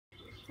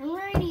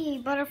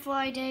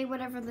butterfly day,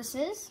 whatever this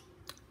is.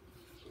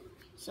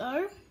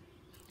 So,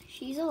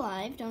 she's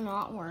alive, do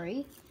not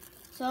worry.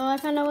 So I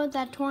found out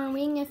that torn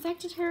wing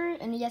affected her,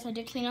 and yes, I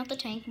did clean out the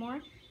tank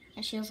more,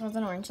 and she also has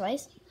an orange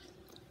slice.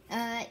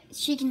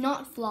 She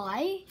cannot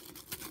fly.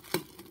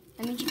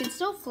 I mean, she can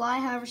still fly,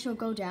 however, she'll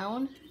go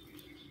down.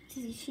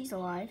 See, she's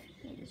alive.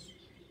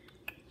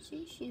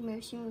 See, she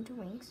moved her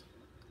wings.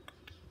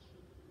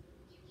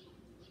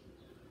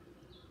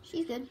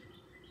 She's good.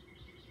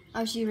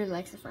 Oh, she really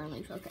likes the fern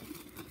leaf, okay.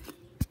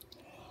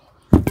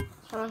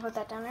 I'm gonna put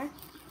that down there.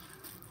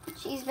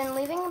 She's been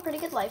living a pretty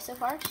good life so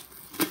far.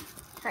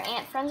 Her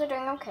ant friends are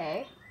doing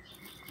okay.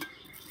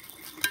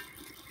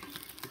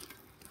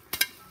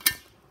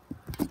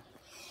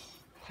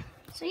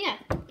 So yeah,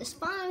 the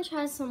sponge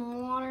has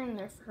some water in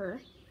there for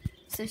her,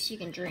 so she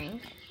can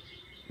drink.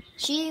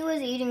 She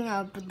was eating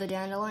up the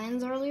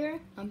dandelions earlier.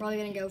 I'm probably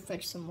gonna go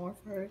fetch some more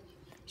for her.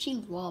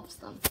 She loves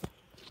them.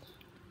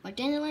 Like,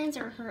 dandelions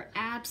are her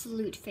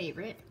absolute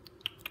favorite.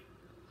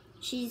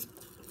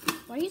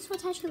 Why are you so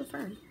attached to the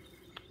fern?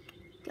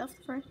 Get off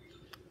the fern.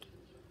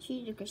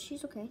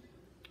 She's okay.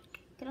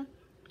 Get on.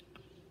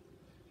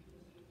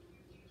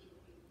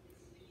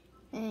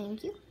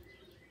 Thank you.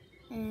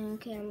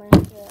 Okay, I'm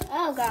gonna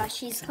oh gosh,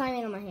 she's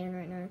climbing on my hand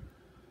right now.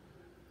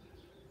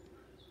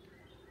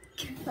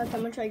 Okay, I'm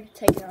gonna try to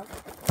take it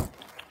off.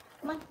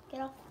 Come on,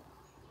 get off.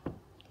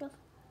 Get off.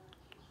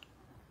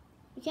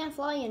 You can't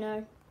fly, you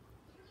know.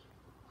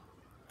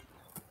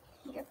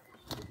 Yep.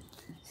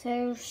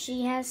 So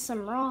she has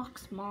some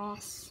rocks,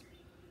 moss.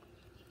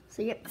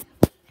 So yep.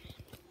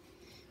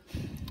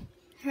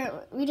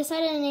 We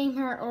decided to name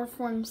her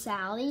Earthworm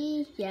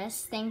Sally.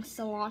 Yes, thanks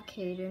a lot,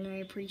 Kaden. I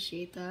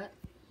appreciate that.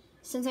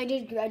 Since I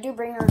do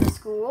bring her to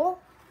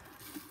school,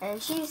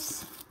 and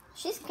she's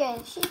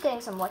getting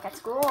some luck at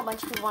school. A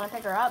bunch of people want to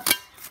pick her up.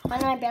 One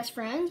of my best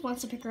friends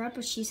wants to pick her up,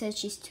 but she says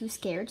she's too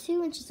scared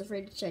to, and she's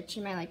afraid that she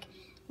might like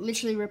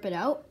literally rip it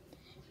out,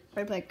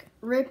 or like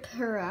rip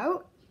her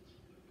out.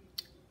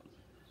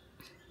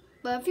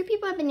 But a few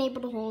people have been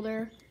able to hold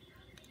her.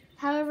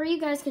 However, you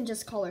guys can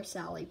just call her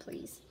Sally,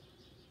 please.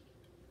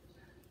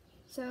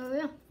 So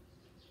yeah,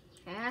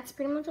 that's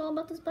pretty much all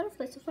about this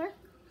butterfly so far.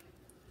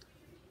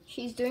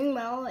 She's doing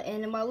well,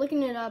 and while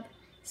looking it up,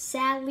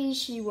 sadly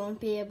she won't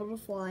be able to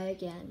fly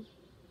again.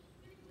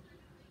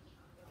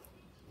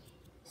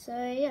 So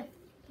yeah,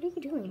 what are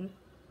you doing?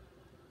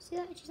 See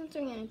that? She's not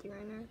doing anything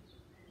right now.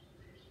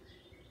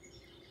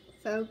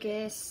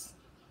 Focus.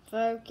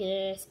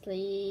 Focus,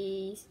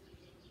 please.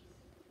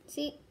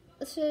 See,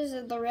 this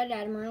is the red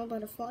admiral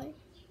butterfly.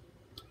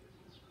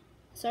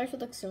 Sorry if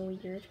it looks so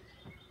weird.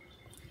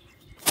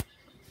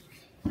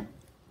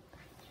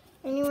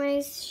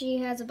 Anyways, she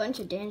has a bunch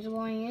of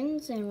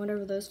dandelions and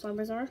whatever those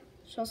flowers are.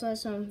 She also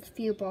has some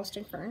few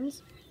Boston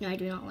ferns. No, I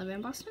do not live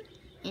in Boston.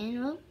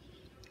 And well,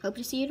 hope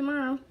to see you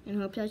tomorrow,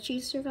 and hope that she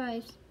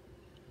survives.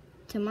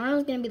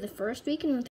 Tomorrow's gonna be the first weekend with